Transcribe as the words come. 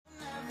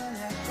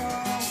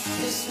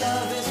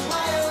love is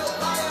wild,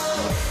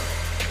 wild.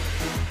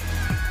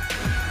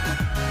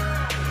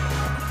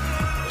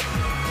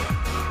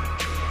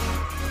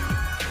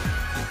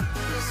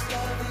 This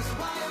love is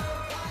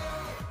wild,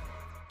 wild.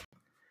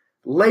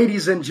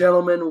 Ladies and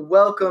gentlemen,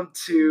 welcome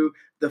to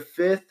the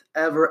 5th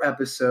ever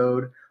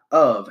episode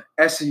of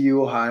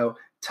SEU Ohio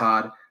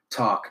Todd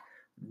Talk.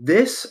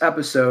 This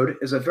episode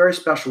is a very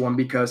special one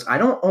because I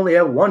don't only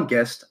have one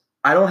guest,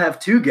 I don't have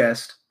two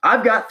guests.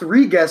 I've got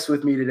three guests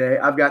with me today.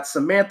 I've got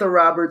Samantha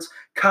Roberts,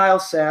 Kyle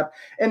Sapp,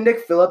 and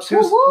Nick Phillips,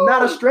 who's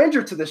not a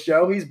stranger to the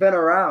show. He's been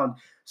around.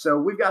 So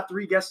we've got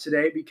three guests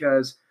today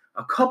because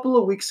a couple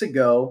of weeks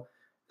ago,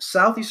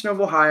 Southeastern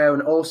of Ohio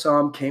and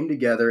OSOM came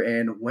together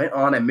and went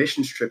on a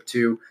missions trip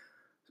to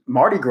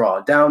Mardi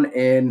Gras down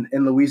in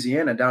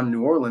Louisiana, down in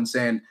New Orleans.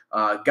 And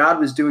God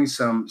was doing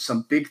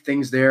some big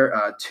things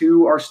there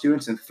to our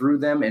students and through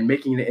them and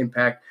making an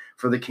impact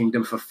for the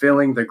kingdom,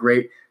 fulfilling the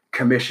Great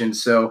Commission.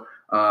 So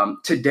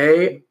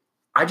today,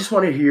 I just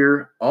want to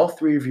hear all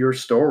three of your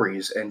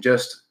stories and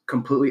just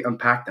completely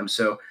unpack them.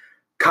 So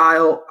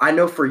Kyle, I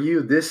know for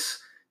you, this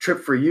trip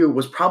for you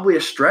was probably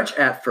a stretch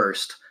at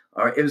first.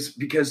 It was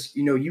because,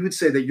 you would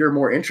say that you're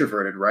more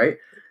introverted, right?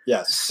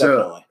 Yes,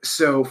 definitely.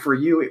 So for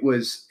you,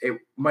 it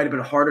might have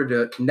been harder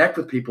to connect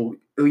with people.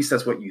 At least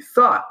that's what you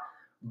thought.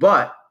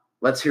 But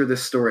let's hear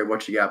this story of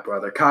what you got,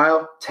 brother.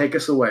 Kyle, take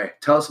us away.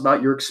 Tell us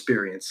about your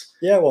experience.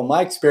 Yeah, well,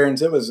 my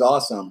experience, it was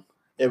awesome.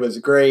 It was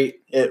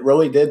great. It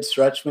really did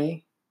stretch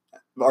me.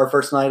 Our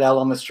first night out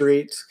on the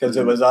streets, because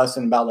it was us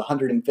and about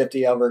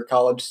 150 other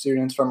college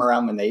students from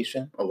around the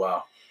nation. Oh,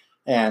 wow.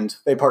 And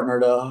they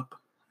partnered up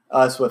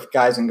us with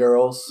guys and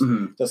girls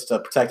just to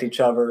protect each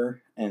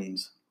other and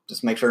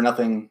just make sure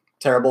nothing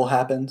terrible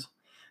happened.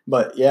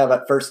 But yeah,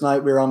 that first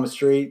night we were on the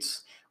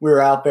streets. We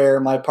were out there.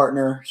 My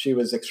partner, she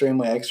was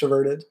extremely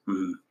extroverted.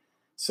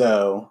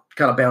 So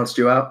kind of balanced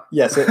you out?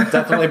 Yes, it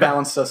definitely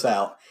balanced us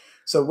out.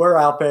 So we're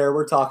out there,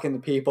 we're talking to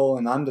people,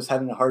 and I'm just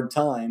having a hard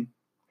time.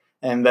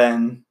 And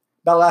then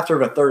about after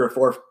the third or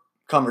fourth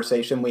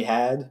conversation we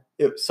had,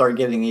 it started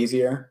getting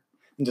easier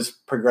and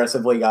just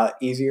progressively got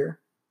easier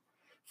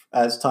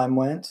as time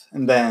went.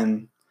 And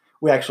then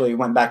we actually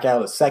went back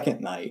out a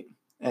second night.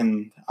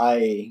 And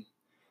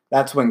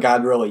that's when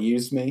God really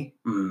used me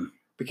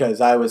because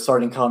I was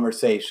starting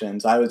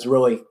conversations. I was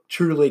really,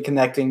 truly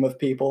connecting with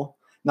people,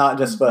 not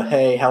just the,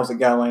 hey, how's it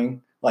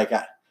going? Like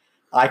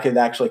I could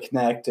actually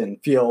connect and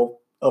feel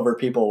over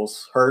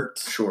people's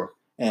hurts. Sure.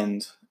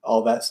 And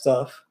all that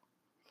stuff.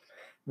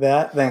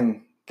 That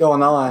then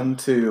going on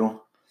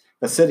to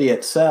the city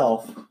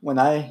itself,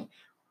 on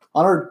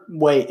our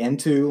way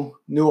into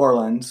New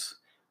Orleans,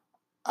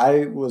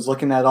 I was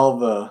looking at all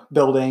the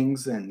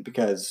buildings, and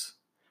because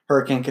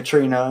Hurricane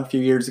Katrina a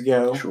few years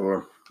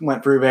ago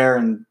went through there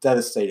and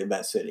devastated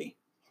that city.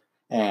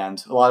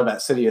 And a lot of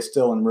that city is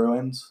still in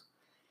ruins.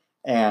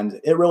 And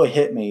it really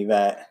hit me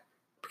that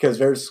because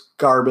there's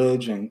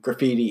garbage and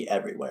graffiti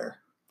everywhere,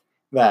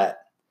 that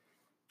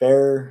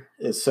there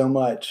is so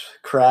much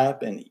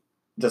crap and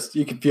just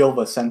you could feel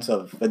the sense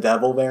of the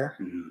devil there.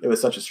 It was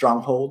such a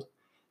stronghold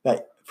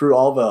that through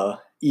all the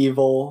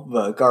evil,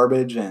 the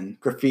garbage and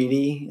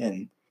graffiti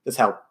and just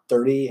how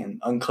dirty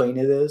and unclean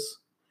it is,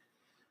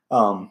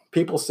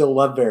 people still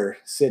love their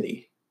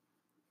city,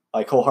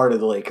 like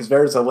wholeheartedly. Because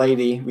there's a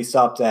lady we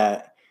stopped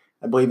at,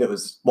 I believe it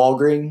was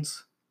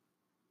Walgreens,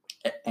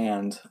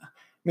 and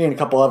me and a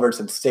couple others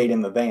had stayed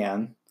in the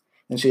van,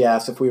 and she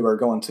asked if we were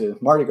going to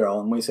Mardi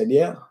Gras, and we said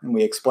yeah, and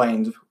we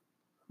explained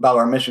about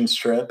our missions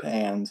trip,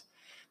 and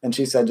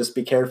she said just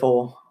be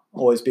careful,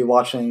 always be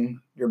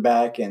watching your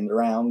back and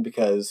around,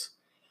 because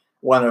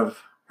one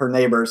of her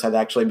neighbors had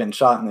actually been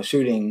shot in the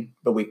shooting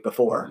the week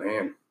before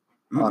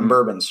on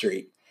Bourbon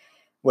Street,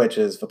 which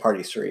is the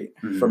party street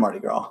for Mardi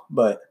Gras.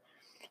 But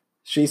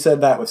she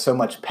said that with so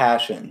much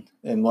passion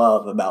and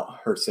love about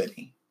her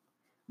city.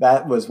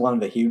 That was one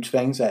of the huge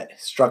things that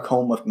struck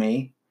home with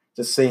me,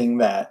 just seeing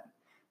that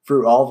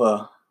through all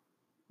the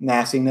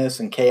nastiness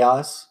and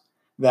chaos,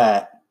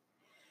 that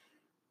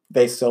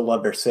they still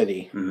love their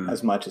city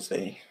as much as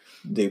they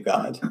do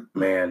God.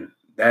 Man,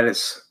 that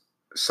is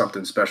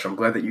something special. I'm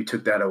glad that you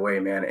took that away,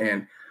 man.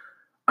 And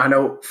I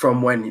know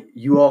from when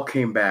you all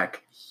came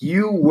back,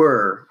 you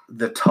were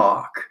the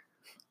talk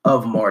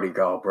of Mardi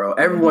Gras, bro.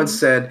 Everyone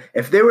said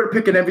if they were to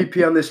pick an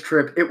MVP on this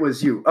trip, it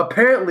was you.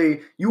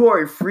 Apparently, you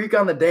are a freak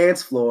on the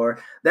dance floor.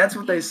 That's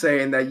what they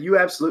say, and that you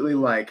absolutely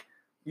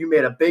you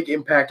made a big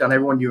impact on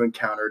everyone you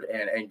encountered,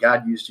 and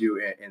God used you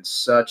in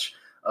such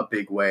a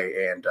big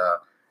way.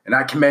 And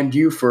I commend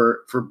you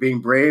for being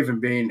brave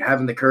and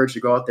having the courage to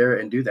go out there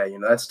and do that.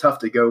 That's tough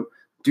to go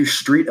do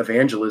street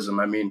evangelism.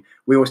 I mean,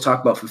 we always talk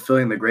about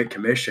fulfilling the Great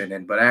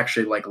Commission, but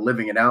actually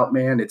living it out,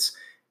 man,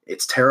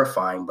 it's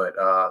terrifying, but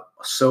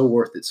so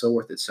worth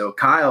it. So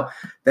Kyle,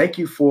 thank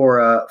you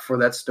for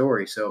that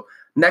story. So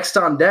next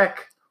on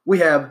deck, we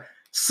have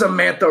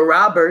Samantha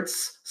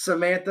Roberts.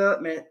 Samantha,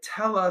 man,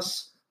 tell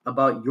us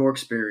about your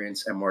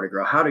experience at Mardi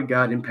Gras. How did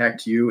God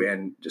impact you,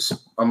 and just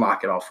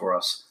unlock it all for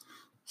us?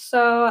 So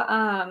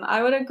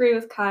I would agree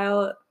with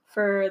Kyle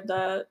for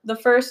the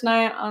first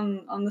night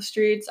on the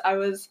streets, I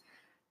was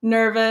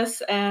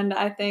nervous, and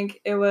I think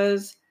it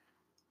was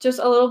just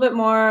a little bit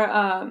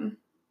more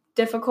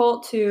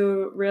difficult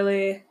to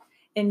really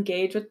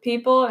engage with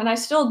people. And I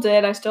still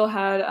did. I still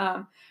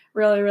had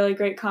really, really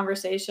great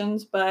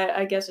conversations, but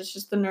I guess it's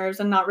just the nerves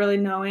and not really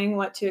knowing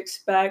what to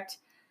expect.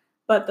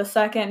 But the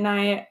second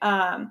night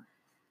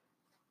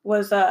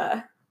was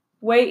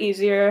way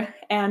easier,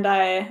 and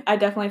I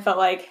definitely felt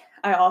like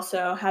I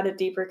also had a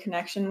deeper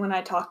connection when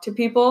I talked to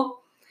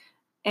people.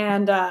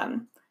 And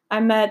I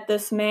met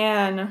this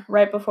man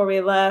right before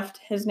we left.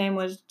 His name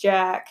was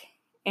Jack,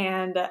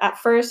 and at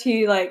first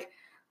he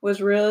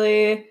was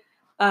really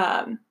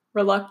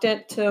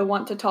reluctant to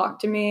want to talk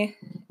to me,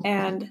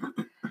 and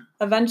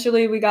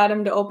eventually we got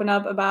him to open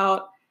up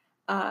about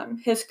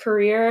his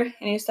career,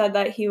 and he said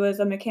that he was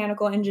a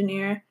mechanical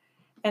engineer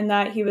and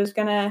that he was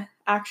going to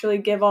actually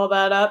give all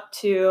that up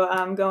to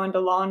go into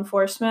law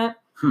enforcement.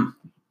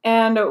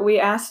 And we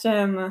asked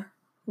him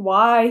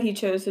why he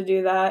chose to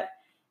do that.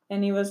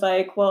 And he was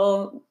like,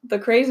 well, the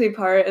crazy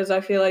part is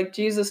I feel like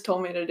Jesus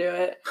told me to do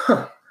it.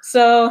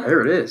 So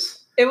There it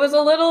is. it was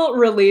a little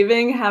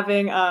relieving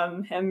having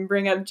him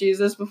bring up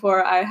Jesus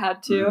before I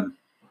had to.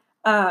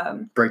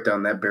 Break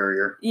down that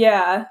barrier.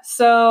 Yeah.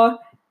 So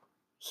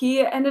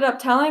he ended up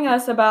telling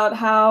us about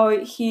how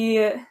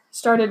he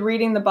started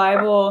reading the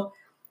Bible,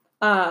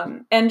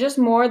 and just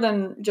more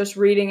than just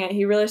reading it,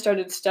 he really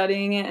started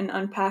studying it and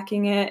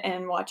unpacking it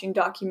and watching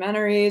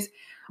documentaries,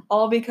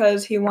 all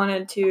because he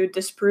wanted to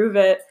disprove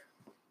it.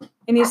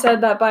 And he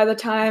said that by the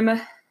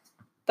time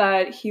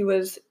that he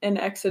was in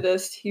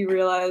Exodus, he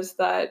realized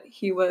that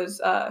he was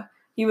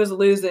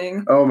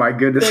losing. Oh my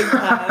goodness. Big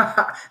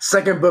time.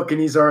 Second book and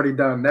he's already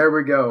done. There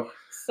we go.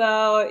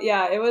 So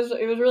yeah, it was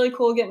really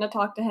cool getting to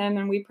talk to him,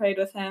 and we prayed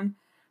with him.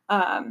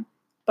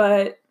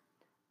 But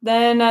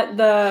then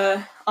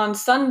on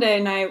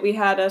Sunday night we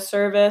had a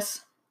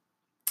service,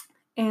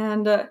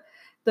 and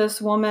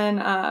this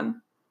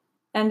woman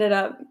ended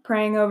up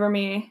praying over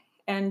me,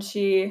 and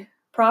she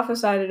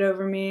prophesied it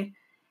over me,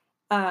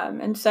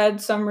 and said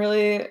some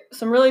really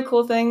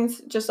cool things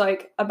just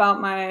like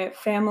about my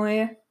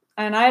family.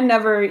 And I had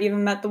never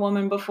even met the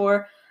woman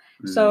before,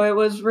 so it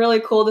was really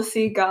cool to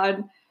see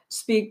God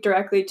speak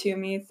directly to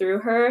me through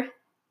her.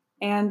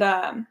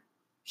 And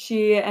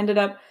she ended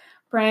up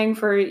praying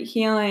for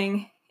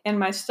healing in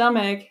my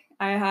stomach.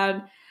 I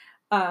had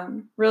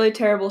really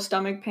terrible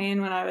stomach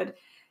pain when I would,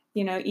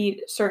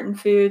 eat certain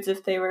foods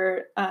if they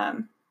were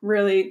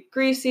really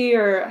greasy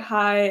or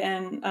high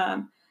in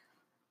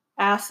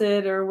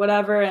acid or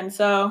whatever. And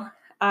so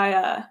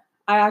I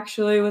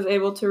actually was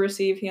able to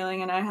receive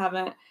healing, and I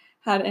haven't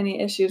had any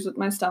issues with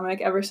my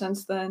stomach ever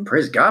since then.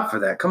 Praise God for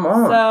that. Come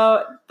on.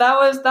 So that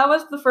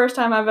was the first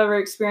time I've ever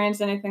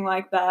experienced anything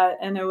like that,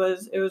 and it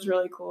was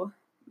really cool.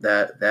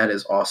 That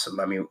is awesome.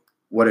 I mean,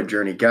 what a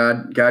journey.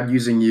 God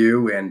using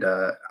you, and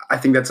I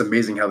think that's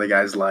amazing how the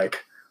guy's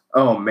like,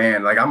 oh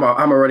man, like I'm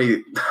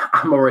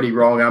already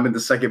wrong. I'm in the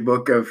second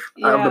book of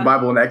the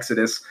Bible in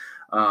Exodus.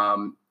 I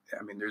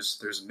mean,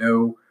 there's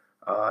no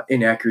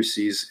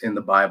inaccuracies in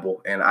the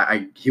Bible, and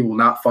he will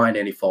not find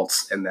any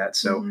faults in that.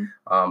 So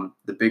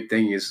the big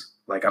thing is,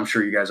 like, I'm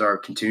sure you guys are,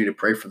 continue to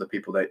pray for the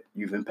people that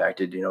you've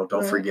impacted.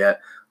 Don't forget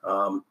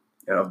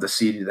the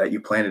seed that you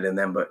planted in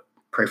them, but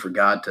pray for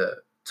God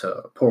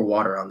to pour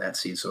water on that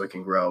seed so it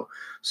can grow.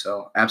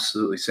 So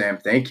absolutely, Sam,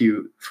 thank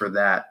you for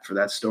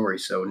that story.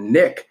 So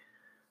Nick,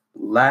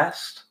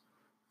 last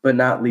but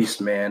not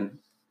least, man,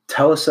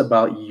 tell us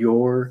about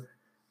your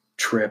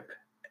trip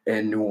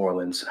in New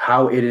Orleans,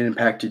 how it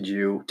impacted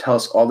you. Tell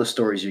us all the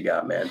stories you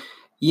got, man.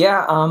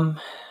 Yeah,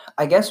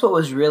 I guess what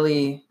was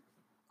really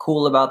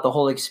cool about the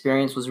whole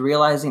experience was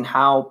realizing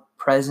how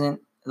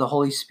present the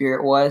Holy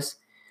Spirit was.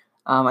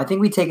 I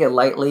think we take it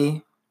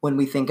lightly when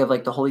we think of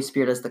like the Holy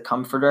Spirit as the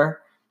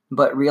comforter,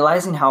 but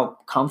realizing how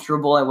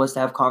comfortable I was to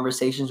have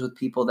conversations with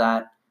people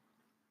that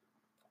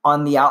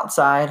on the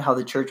outside, how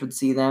the church would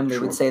see them, they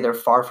would say they're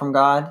far from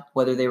God,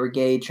 whether they were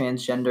gay,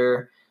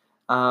 transgender,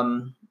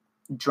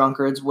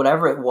 drunkards,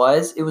 whatever it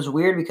was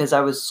weird because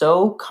I was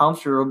so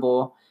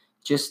comfortable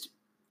just,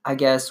 I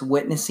guess,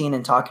 witnessing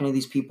and talking to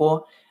these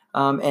people.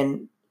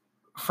 And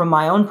from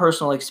my own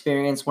personal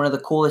experience, one of the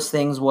coolest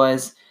things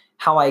was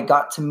how I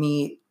got to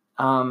meet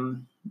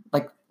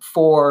like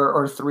 4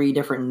 or 3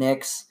 different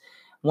Nicks.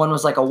 One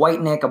was like a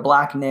white Nick, a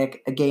black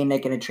Nick, a gay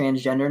Nick, and a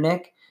transgender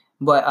Nick.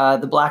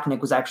 But the black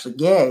Nick was actually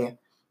gay.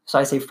 So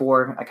I say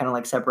 4, I kind of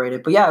like separate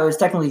it. But yeah, it was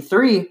technically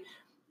 3.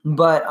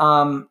 But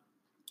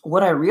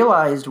what I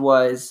realized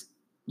was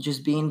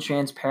just being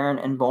transparent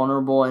and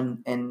vulnerable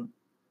and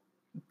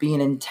being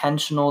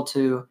intentional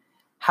to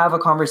have a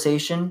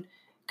conversation.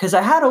 Because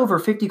I had over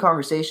 50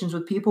 conversations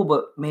with people,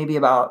 but maybe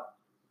about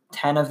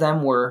 10 of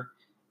them were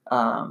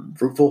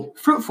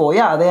fruitful.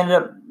 Yeah, they ended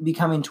up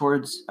becoming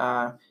towards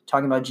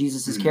talking about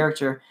Jesus's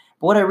character.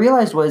 But what I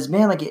realized was,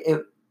 man, like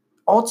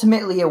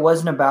ultimately it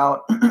wasn't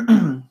about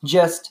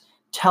just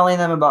telling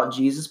them about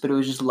Jesus, but it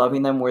was just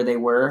loving them where they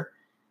were.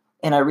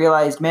 And I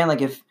realized, man,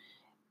 like if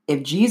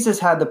Jesus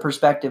had the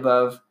perspective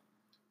of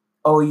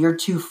oh, you're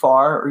too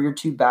far or you're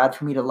too bad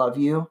for me to love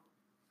you,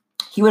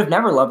 he would have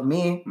never loved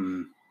me.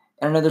 Mm.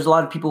 And I know there's a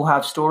lot of people who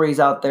have stories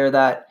out there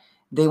that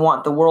they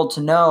want the world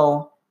to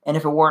know, and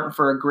if it weren't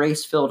for a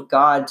grace-filled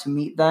God to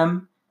meet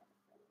them,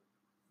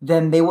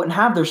 then they wouldn't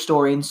have their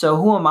story. And so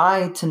who am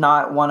I to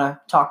not want to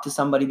talk to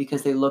somebody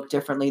because they look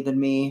differently than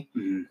me,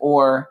 Mhm.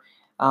 or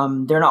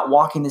they're not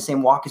walking the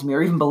same walk as me,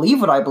 or even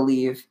believe what I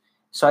believe.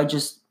 So I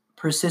just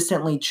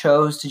persistently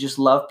chose to just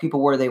love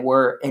people where they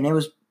were. And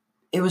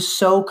it was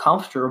so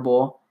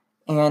comfortable.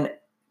 And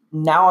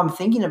now I'm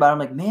thinking about it, I'm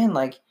like, man,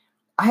 like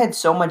I had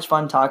so much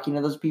fun talking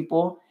to those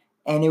people,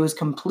 and it was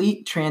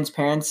complete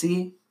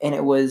transparency, and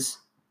it was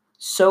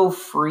so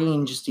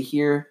freeing just to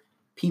hear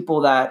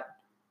people that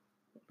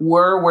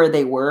were where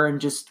they were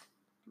and just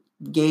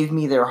gave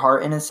me their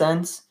heart in a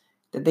sense,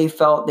 that they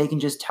felt they can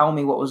just tell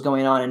me what was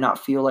going on and not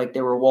feel like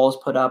there were walls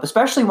put up,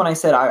 especially when I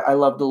said I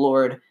love the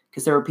Lord,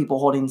 because there were people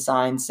holding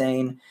signs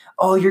saying,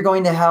 oh, you're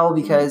going to hell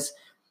because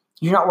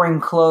you're not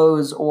wearing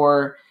clothes,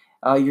 or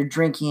you're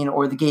drinking,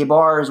 or the gay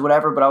bars,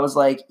 whatever. But I was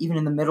like, even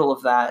in the middle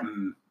of that,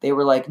 Mhm. they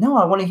were like, no,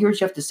 I want to hear what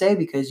you have to say,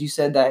 because you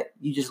said that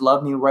you just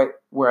love me right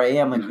where I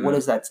am. Like, what Mhm.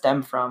 does that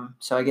stem from?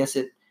 So I guess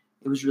it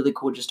was really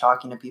cool just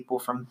talking to people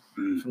from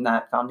Mhm.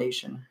 that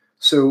foundation.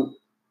 So,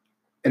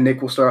 and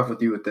Nick, we'll start off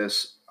with you with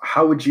this.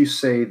 How would you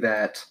say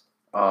that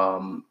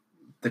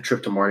the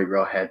trip to Mardi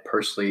Gras had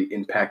personally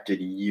impacted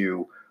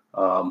you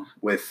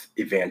with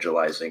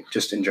evangelizing,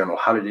 just in general?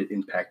 How did it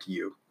impact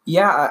you?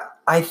 Yeah,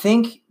 I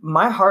think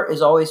my heart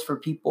is always for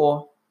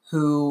people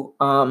who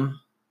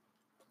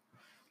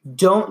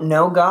don't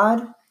know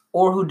God,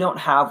 or who don't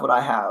have what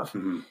I have.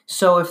 Mhm.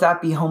 So if that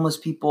be homeless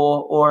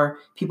people or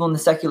people in the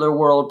secular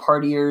world,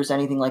 partiers,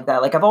 anything like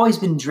that, like I've always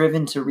been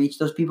driven to reach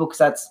those people,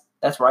 because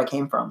that's where I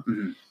came from.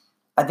 Mhm.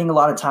 I think a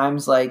lot of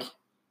times, like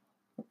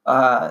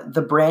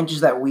the branches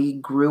that we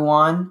grew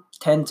on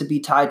tend to be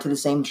tied to the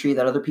same tree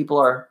that other people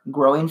are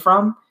growing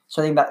from.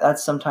 So I think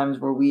that's sometimes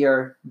where we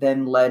are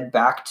then led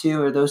back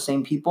to, or those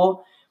same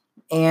people.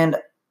 And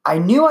I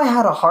knew I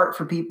had a heart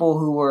for people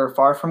who were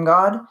far from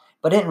God,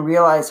 but I didn't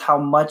realize how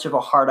much of a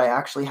heart I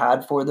actually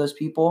had for those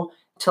people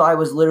till I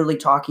was literally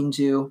talking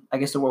to, I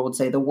guess the world would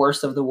say, the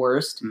worst of the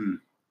worst. Mhm.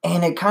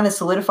 And it kind of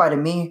solidified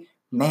in me,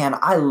 man,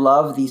 I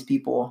love these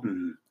people.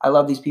 Mhm. I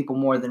love these people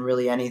more than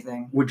really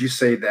anything. Would you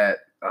say that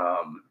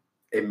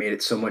it made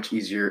it so much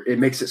easier? It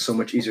makes it so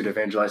much easier to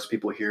evangelize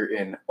people here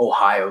in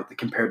Ohio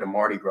compared to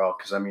Mardi Gras,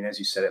 because I mean, as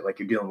you said it, like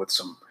you're dealing with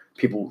some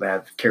people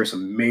that carry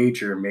some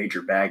major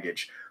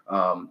baggage.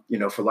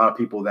 For a lot of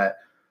people that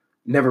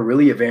never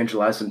really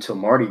evangelized until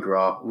Mardi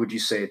Gras, would you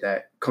say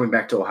that coming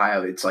back to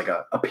Ohio, it's like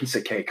a piece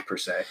of cake per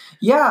se?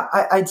 Yeah,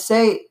 I'd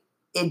say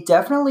it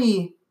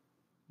definitely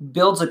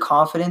builds a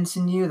confidence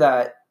in you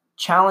that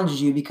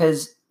challenges you,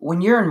 because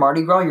when you're in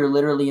Mardi Gras, you're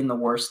literally in the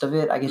worst of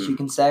it, I guess you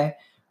can say.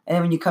 And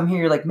then when you come here,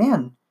 you're like,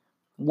 man,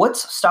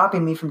 what's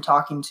stopping me from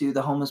talking to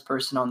the homeless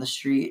person on the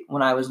street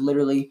when I was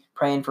literally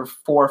praying for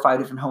 4 or 5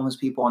 different homeless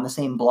people on the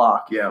same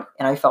block? Yeah.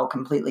 And I felt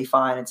completely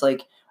fine. It's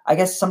like, I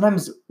guess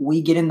sometimes we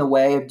get in the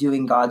way of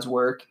doing God's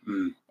work.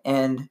 Mm.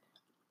 And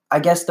I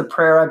guess the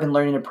prayer I've been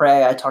learning to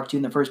pray, I talked to you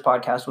in the first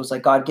podcast, was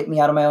like, God, get me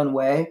out of my own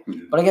way.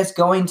 Mhm. But I guess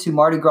going to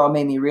Mardi Gras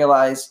made me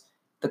realize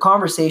the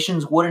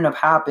conversations wouldn't have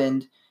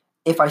happened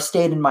if I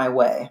stayed in my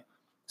way.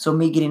 So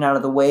me getting out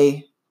of the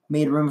way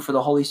made room for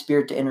the Holy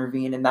Spirit to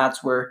intervene, and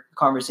that's where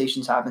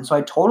conversations happen. So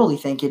I totally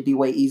think it'd be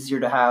way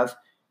easier to have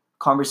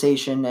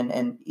conversation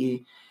and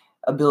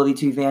ability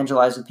to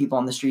evangelize with people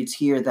on the streets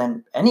here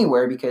than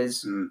anywhere,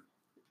 because Mm.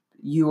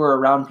 you were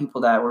around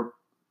people that were,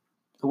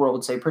 the world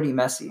would say, pretty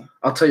messy.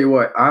 I'll tell you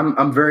what,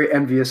 I'm very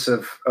envious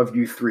of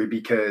you three,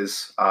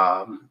 because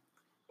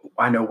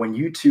I know when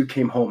you two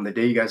came home the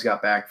day you guys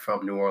got back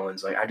from New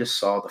Orleans, like I just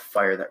saw the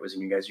fire that was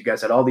in you guys. You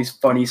guys had all these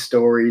funny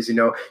stories,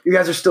 you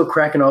guys are still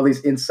cracking all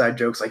these inside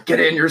jokes, like get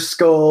in your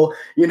skull,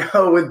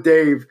 with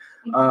Dave.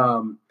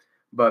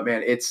 But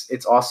man,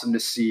 it's awesome to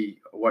see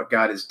what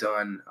God has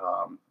done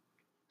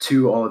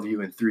to all of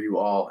you and through you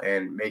all,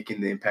 and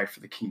making the impact for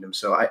the kingdom.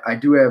 So I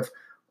do have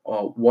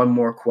one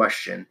more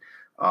question.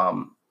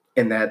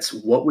 And that's,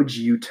 what would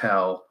you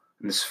tell,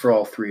 and this is for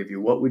all three of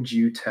you, what would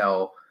you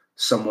tell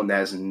someone that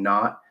has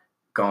not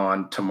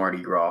gone to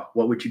Mardi Gras?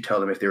 What would you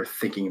tell them if they were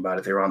thinking about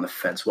it, they were on the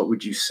fence? What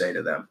would you say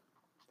to them?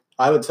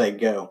 I would say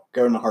go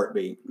in a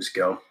heartbeat. Just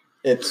go.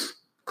 It's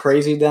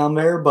crazy down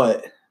there,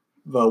 but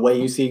the way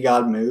you see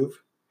God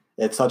move,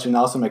 it's such an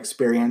awesome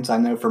experience. I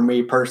know for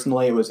me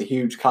personally, it was a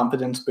huge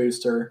confidence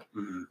booster,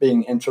 Mhm.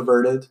 being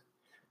introverted,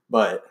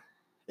 but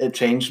it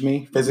changed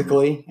me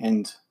physically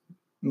and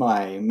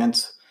my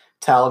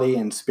mentality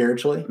and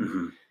spiritually,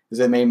 Mhm. because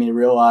it made me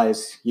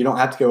realize you don't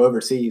have to go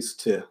overseas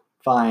to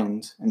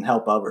find and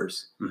help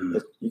others.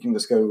 Mhm. You can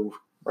just go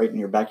right in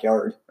your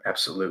backyard.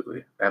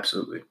 Absolutely.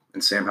 Absolutely.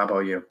 And Sam, how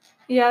about you?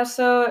 Yeah,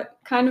 so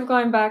kind of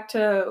going back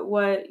to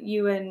what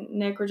you and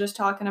Nick were just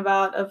talking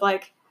about, of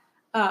like,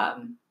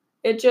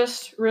 it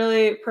just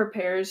really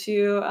prepares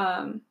you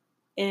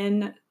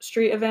in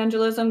street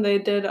evangelism. They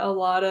did a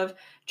lot of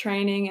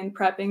training and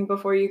prepping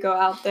before you go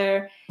out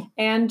there,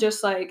 and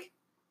just like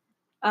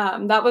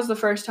that was the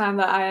first time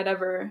that I had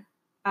ever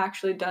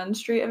actually done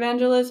street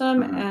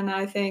evangelism. Mhm. And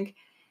I think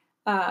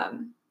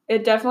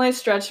it definitely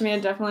stretched me.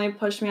 It definitely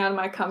pushed me out of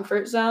my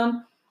comfort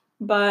zone.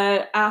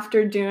 But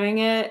after doing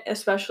it,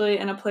 especially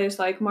in a place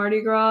like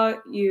Mardi Gras,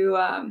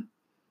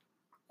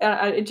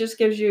 it just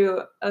gives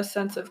you a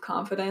sense of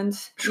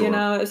confidence, Sure.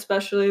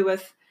 especially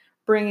with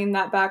bringing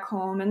that back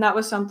home. And that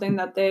was something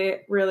that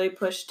they really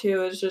pushed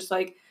too, is just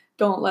like,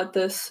 don't let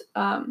this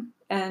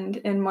end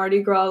in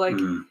Mardi Gras. Like,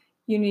 Mhm.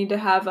 you need to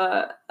have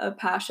a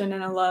passion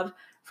and a love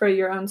for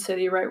your own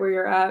city right where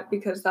you're at,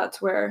 because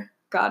that's where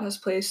God has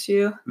placed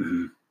you.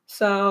 Mhm.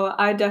 So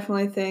I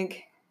definitely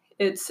think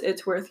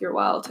it's worth your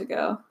while to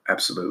go.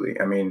 Absolutely.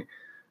 I mean,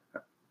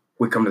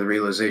 we come to the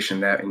realization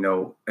that,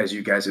 as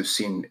you guys have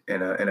seen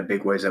in a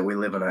big ways, that we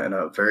live in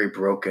a very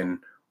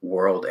broken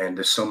world, and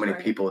there's so many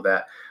Right. people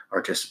that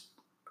are just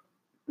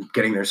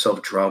getting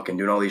themselves drunk and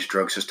doing all these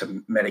drugs just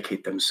to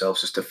medicate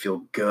themselves, just to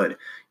feel good,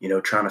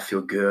 trying to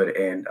feel good.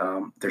 And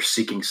they're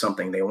seeking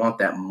something. They want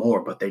that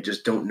more, but they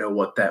just don't know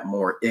what that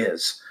more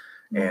is.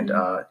 And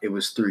Mhm. it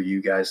was through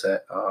you guys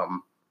that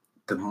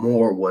the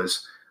more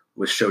was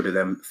showed to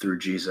them through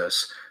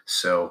Jesus.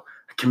 So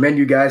I commend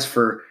you guys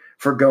for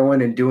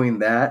going and doing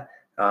that.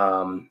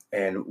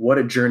 And what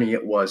a journey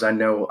it was. I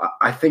know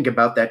I think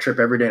about that trip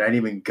every day, and I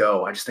didn't even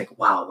go. I just think,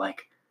 wow,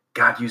 like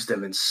God used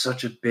them in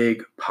such a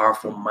big,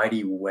 powerful,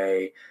 mighty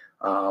way.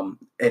 And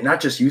not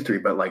just you three,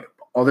 but like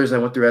others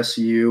that went through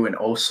SCU and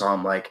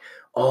OSOM, like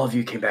all of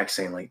you came back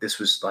saying like this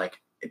was like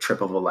a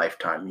trip of a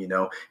lifetime,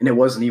 and it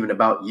wasn't even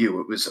about you.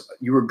 It was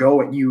you were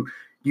going,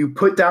 you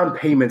put down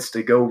payments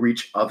to go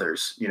reach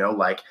others,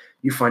 like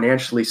you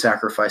financially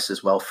sacrificed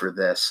as well for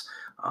this.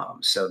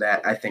 So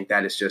that I think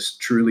that is just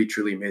truly,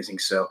 truly amazing.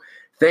 So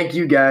thank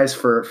you guys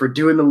for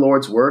doing the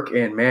Lord's work,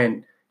 and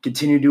man,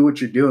 continue to do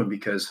what you're doing,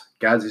 because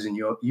God's using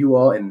you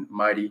all in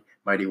mighty,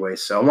 mighty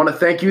ways. So I want to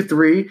thank you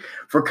three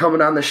for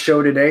coming on the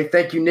show today.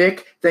 Thank you,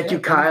 Nick. Thank you, Yeah, thank you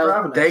for Kyle.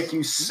 having us. Thank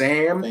you,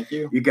 Sam. Thank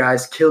you. You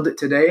guys killed it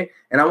today.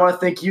 And I want to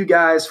thank you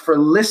guys for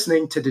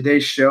listening to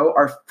today's show,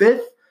 our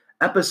 5th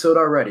episode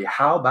already.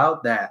 How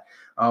about that?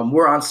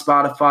 We're on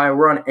Spotify,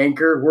 we're on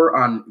Anchor, we're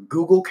on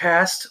Google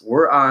Cast,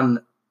 we're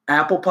on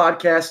Apple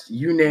Podcast,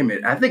 you name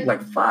it. I think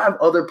like 5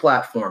 other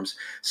platforms.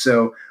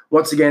 So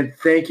once again,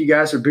 thank you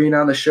guys for being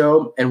on the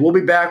show, and we'll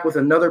be back with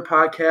another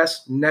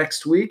podcast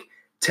next week.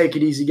 Take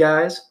it easy,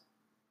 guys.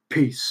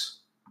 Peace.